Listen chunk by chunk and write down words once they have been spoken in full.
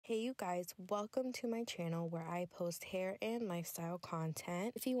Hey you guys, welcome to my channel where I post hair and lifestyle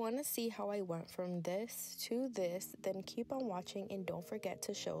content. If you want to see how I went from this to this, then keep on watching and don't forget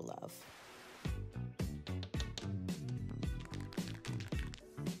to show love.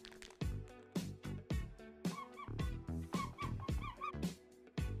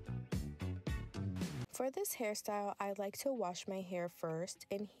 For this hairstyle, I like to wash my hair first,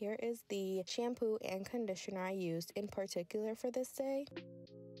 and here is the shampoo and conditioner I used in particular for this day.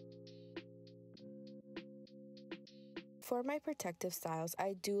 For my protective styles,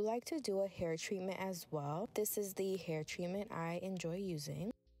 I do like to do a hair treatment as well. This is the hair treatment I enjoy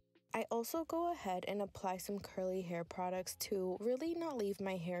using. I also go ahead and apply some curly hair products to really not leave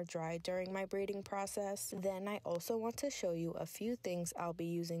my hair dry during my braiding process. Then I also want to show you a few things I'll be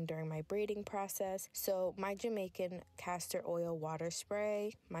using during my braiding process. So my Jamaican castor oil water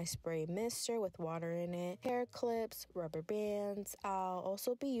spray, my spray mister with water in it, hair clips, rubber bands. I'll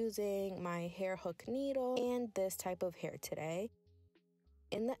also be using my hair hook needle and this type of hair today.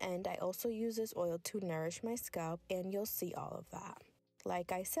 In the end, I also use this oil to nourish my scalp, and you'll see all of that.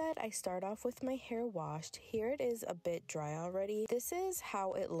 Like I said, I start off with my hair washed. Here it is a bit dry already. This is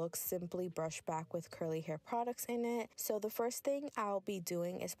how it looks simply brushed back with curly hair products in it. So the first thing I'll be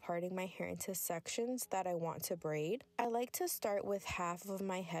doing is parting my hair into sections that I want to braid. I like to start with half of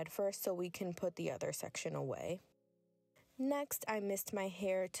my head first so we can put the other section away. Next, I mist my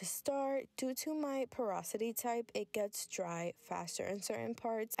hair to start. Due to my porosity type, it gets dry faster in certain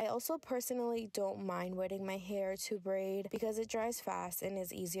parts. I also personally don't mind wetting my hair to braid because it dries fast and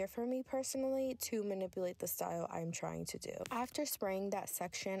is easier for me personally to manipulate the style I'm trying to do. After spraying that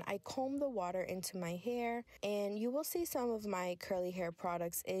section, I comb the water into my hair, and you will see some of my curly hair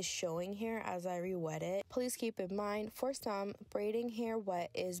products is showing here as I re-wet it. Please keep in mind, for some, braiding hair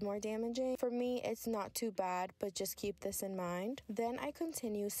wet is more damaging. For me, it's not too bad, but just keep this in mind. Then I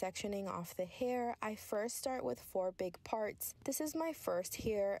continue sectioning off the hair. I first start with 4 big parts. This is my first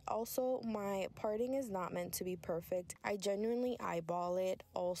here. Also, my parting is not meant to be perfect. I genuinely eyeball it.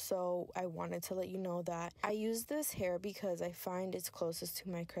 Also, I wanted to let you know that I use this hair because I find it's closest to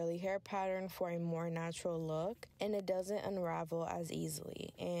my curly hair pattern for a more natural look, and it doesn't unravel as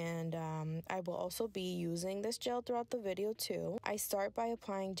easily. And I will also be using this gel throughout the video too. I start by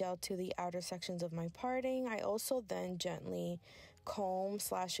applying gel to the outer sections of my parting. I also then gently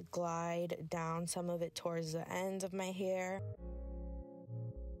comb/glide down some of it towards the ends of my hair.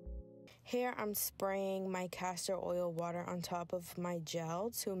 Here I'm spraying my castor oil water on top of my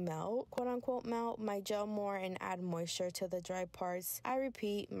gel to melt, quote unquote melt, my gel more and add moisture to the dry parts. I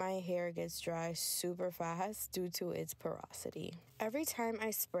repeat, my hair gets dry super fast due to its porosity. Every time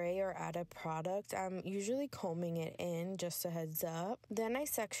I spray or add a product, I'm usually combing it in, just a heads up. Then I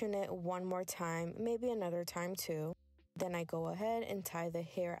section it one more time, maybe another time too. Then I go ahead and tie the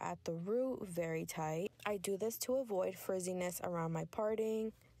hair at the root very tight. I do this to avoid frizziness around my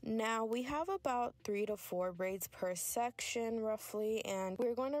parting. Now we have about 3 to 4 braids per section roughly, and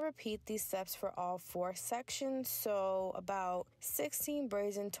we're going to repeat these steps for all 4 sections, so about 16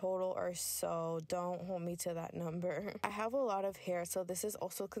 braids in total or so. Don't hold me to that number. I have a lot of hair, so this is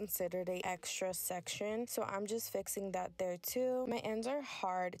also considered an extra section, so I'm just fixing that there too. My ends are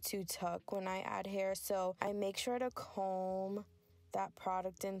hard to tuck when I add hair, so I make sure to comb that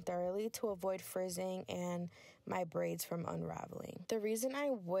product in thoroughly to avoid frizzing and my braids from unraveling. The reason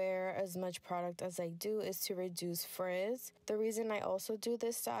I wear as much product as I do is to reduce frizz. The reason I also do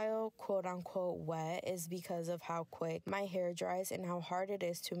this style, quote unquote wet, is because of how quick my hair dries and how hard it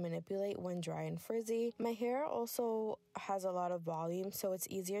is to manipulate when dry and frizzy. My hair also has a lot of volume, so it's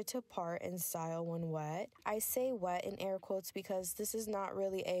easier to part and style when wet. I say wet in air quotes because this is not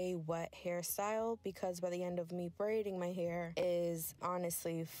really a wet hairstyle, because by the end of me braiding my hair is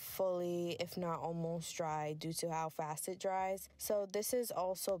honestly fully, if not almost dry, due to how fast it dries. So this is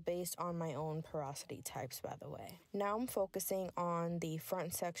also based on my own porosity types, by the way. Now I'm focusing on the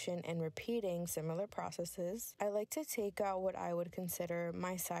front section and repeating similar processes. I like to take out what I would consider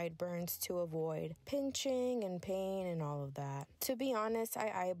my sideburns to avoid pinching and pain and all of that. To be honest, I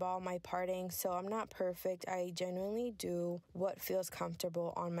eyeball my parting, so I'm not perfect. I genuinely do what feels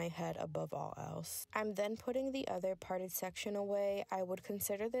comfortable on my head above all else. I'm then putting the other parted section away. I would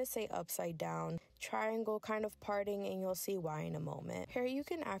consider this a upside down triangle kind kind of parting, and you'll see why in a moment. Here you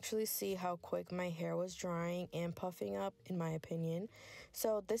can actually see how quick my hair was drying and puffing up, in my opinion.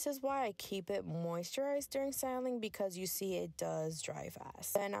 So this is why I keep it moisturized during styling, because you see it does dry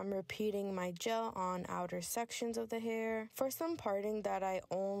fast. Then I'm repeating my gel on outer sections of the hair. For some parting that I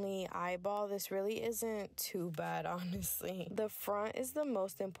only eyeball, this really isn't too bad, honestly. The front is the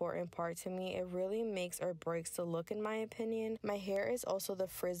most important part to me. It really makes or breaks the look, in my opinion. My hair is also the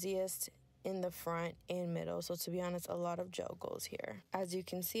frizziest in the front and middle, so to be honest, a lot of gel goes here. As you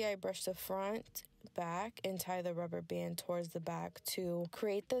can see, I brush the front, back, and tie the rubber band towards the back to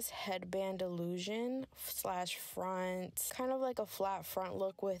create this headband illusion slash front, kind of like a flat front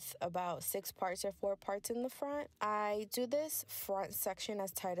look with about 6 parts or 4 parts in the front. I do this front section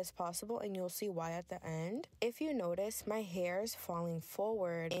as tight as possible, and you'll see why at the end. If you notice, my hair is falling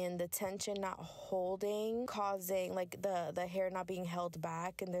forward and the tension not holding, causing like the hair not being held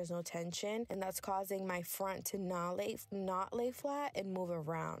back, and there's no tension, and that's causing my front to not lay flat and move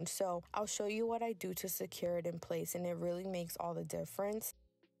around. So I'll show you what I do to secure it in place, and it really makes all the difference.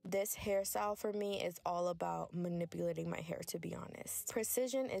 This hairstyle for me is all about manipulating my hair, to be honest.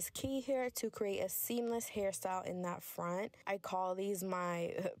 Precision is key here to create a seamless hairstyle in that front. I call these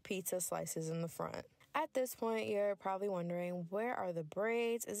my pizza slices in the front. At this point, you're probably wondering, where are the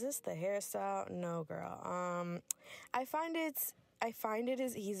braids? Is this the hairstyle? No, girl. I find it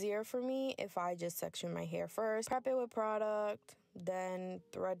is easier for me if I just section my hair first, prep it with product, then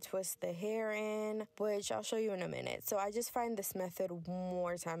thread twist the hair in, which I'll show you in a minute. So I just find this method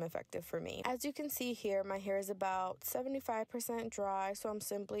more time effective for me. As you can see here, my hair is about 75% dry, so I'm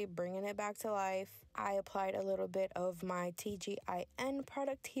simply bringing it back to life. I applied a little bit of my TGIN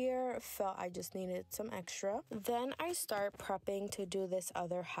product here, felt I just needed some extra. Then I start prepping to do this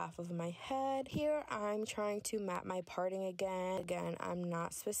other half of my head. Here I'm trying to map my parting again. Again, I'm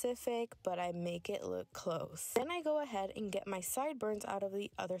not specific, but I make it look close. Then I go ahead and get my sideburns out of the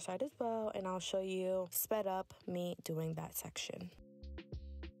other side as well, and I'll show you sped up me doing that section.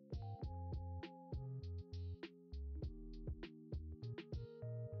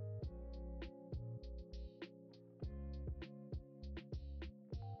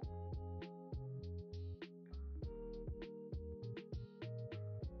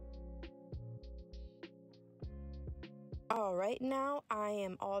 All right, now I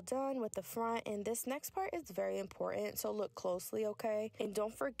am all done with the front, and this next part is very important, so look closely, okay? And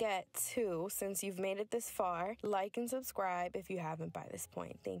don't forget to, since you've made it this far, like and subscribe if you haven't by this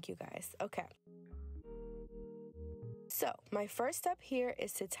point. Thank you guys. Okay. So my first step here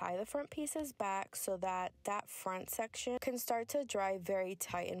is to tie the front pieces back so that that front section can start to dry very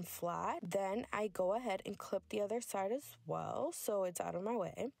tight and flat. Then I go ahead and clip the other side as well so it's out of my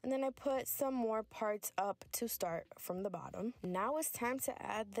way. And then I put some more parts up to start from the bottom. Now it's time to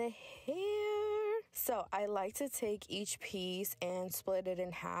add the hair. So I like to take each piece and split it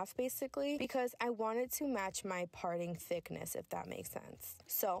in half basically because I wanted to match my parting thickness, if that makes sense.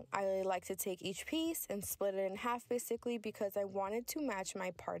 So I like to take each piece and split it in half basically because I wanted to match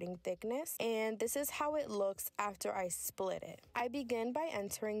my parting thickness, and this is how it looks after I split it. I begin by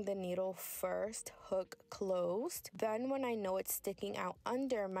entering the needle first, hook closed. Then when I know it's sticking out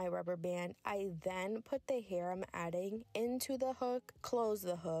under my rubber band, I then put the hair I'm adding into the hook, close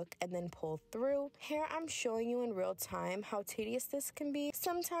the hook, and then pull through. Here I'm showing you in real time how tedious this can be.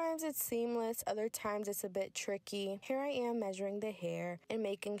 Sometimes it's seamless, other times it's a bit tricky. Here I am measuring the hair and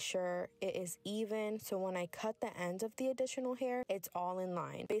making sure it is even, so when I cut the ends of the additional hair, it's all in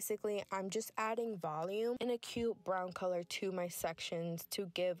line. Basically, I'm just adding volume and a cute brown color to my sections to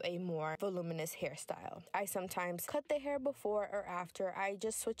give a more voluminous hairstyle. I sometimes cut the hair before or after. I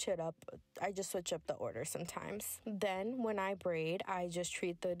just switch it up. I just switch up the order sometimes. Then when I braid, I just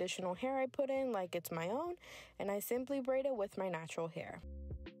treat the additional hair I put in like it's my own, and I simply braid it with my natural hair.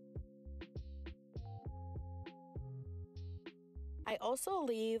 I also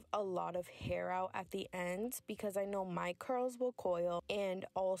leave a lot of hair out at the end because I know my curls will coil and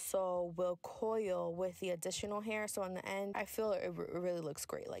also will coil with the additional hair. So in the end, I feel it really looks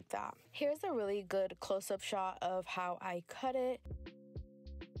great like that. Here's a really good close-up shot of how I cut it.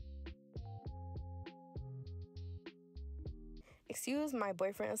 Excuse my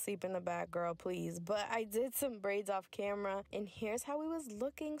boyfriend asleep in the back, girl, please. But I did some braids off camera, and here's how he was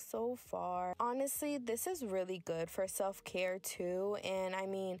looking so far. Honestly, this is really good for self-care too. And I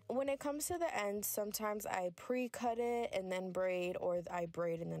mean, when it comes to the ends, sometimes I pre-cut it and then braid, or I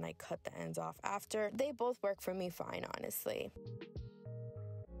braid and then I cut the ends off after. They both work for me fine, honestly.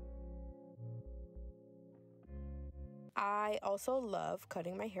 I also love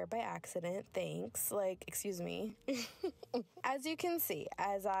cutting my hair by accident. Thanks. Like, excuse me. As you can see,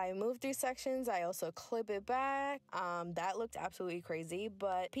 as I move through sections, I also clip it back. That looked absolutely crazy.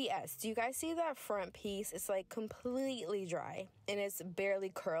 But P.S. Do you guys see that front piece? It's like completely dry and it's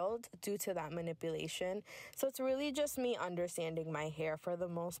barely curled due to that manipulation. So it's really just me understanding my hair for the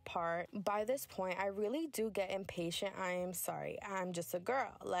most part. By this point, I really do get impatient. I am sorry. I'm just a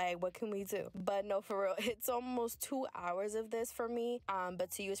girl. Like, what can we do? But no, for real, it's almost 2 hours of this for me.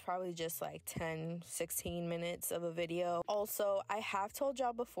 But to you, it's probably just like 10, 16 minutes of a video. Also, I have told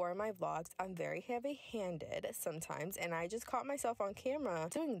y'all before in my vlogs, I'm very heavy-handed sometimes, and I just caught myself on camera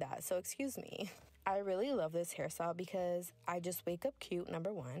doing that. So excuse me. I really love this hairstyle because I just wake up cute,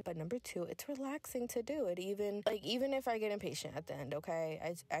 number one, but number two, it's relaxing to do it. Even if I get impatient at the end, okay?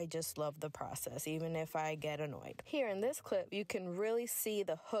 I just love the process, even if I get annoyed. Here in this clip, you can really see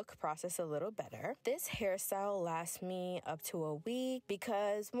the hook process a little better. This hairstyle lasts me up to a week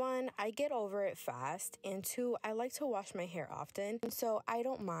because one, I get over it fast, and two, I like to wash my hair often, and so I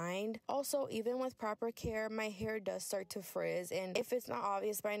don't mind. Also, even with proper care, my hair does start to frizz, and if it's not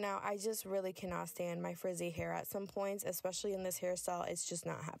obvious by now, I just really cannot stand my frizzy hair at some points, especially in this hairstyle. It's just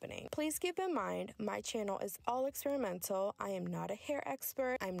not happening. Please keep in mind, my channel is all experimental. I am not a hair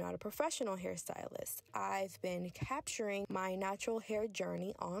expert. I'm not a professional hairstylist. I've been capturing my natural hair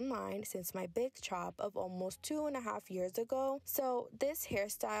journey online since my big chop of almost 2.5 years ago. So this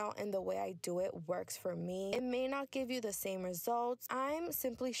hairstyle and the way I do it works for me. It may not give you the same results. I'm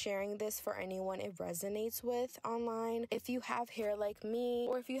simply sharing this for anyone it resonates with online. If you have hair like me,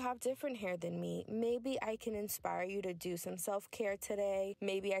 or if you have different hair than me, maybe I can inspire you to do some self-care today.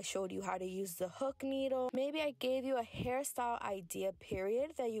 Maybe I showed you how to use the hook needle. Maybe I gave you a hairstyle idea,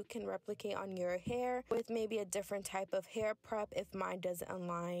 period, that you can replicate on your hair with maybe a different type of hair prep if mine doesn't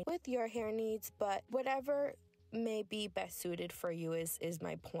align with your hair needs. But whatever may be best suited for you is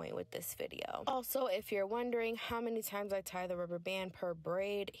my point with this video. Also, if you're wondering how many times I tie the rubber band per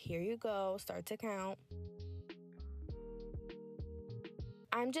braid, here you go. Start to count.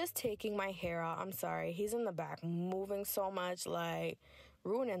 I'm just taking my hair out. I'm sorry. He's in the back moving so much, like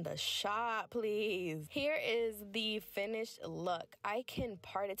ruining the shot, please. Here is the finished look. I can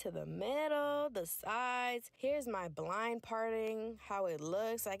part it to the middle, the sides. Here's my blind parting, how it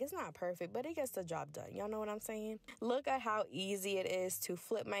looks. Like, it's not perfect, but it gets the job done. Y'all know what I'm saying? Look at how easy it is to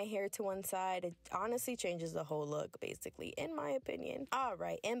flip my hair to one side. It honestly changes the whole look, basically, in my opinion. All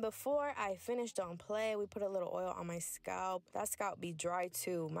right, and before I finish, don't play, we put a little oil on my scalp. That scalp be dry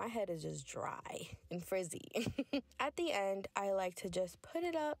too. My head is just dry and frizzy. At the end, I like to just put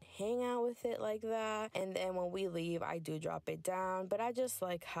it up, hang out with it like that, and then when we leave, I do drop it down, but I just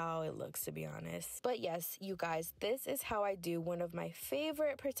like how it looks, to be honest. But yes, you guys, this is how I do one of my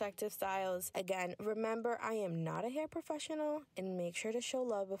favorite protective styles. Again, remember, I am not a hair professional, and make sure to show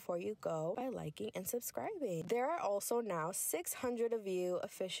love before you go by liking and subscribing. There are also now 600 of you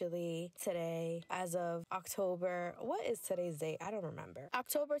officially today, as of October, what is today's date? I don't remember.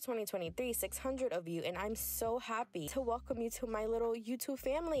 October 2023, 600 of you, and I'm so happy to welcome you to my little YouTube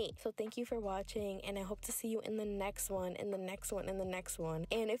family. So thank you for watching, and I hope to see you in the next one, in the next one, in the next one.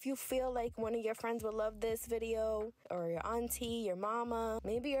 And if you feel like one of your friends would love this video, or your auntie, your mama,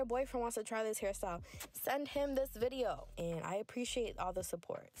 maybe your boyfriend wants to try this hairstyle, send him this video. And I appreciate all the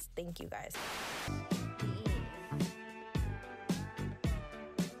support. Thank you, guys.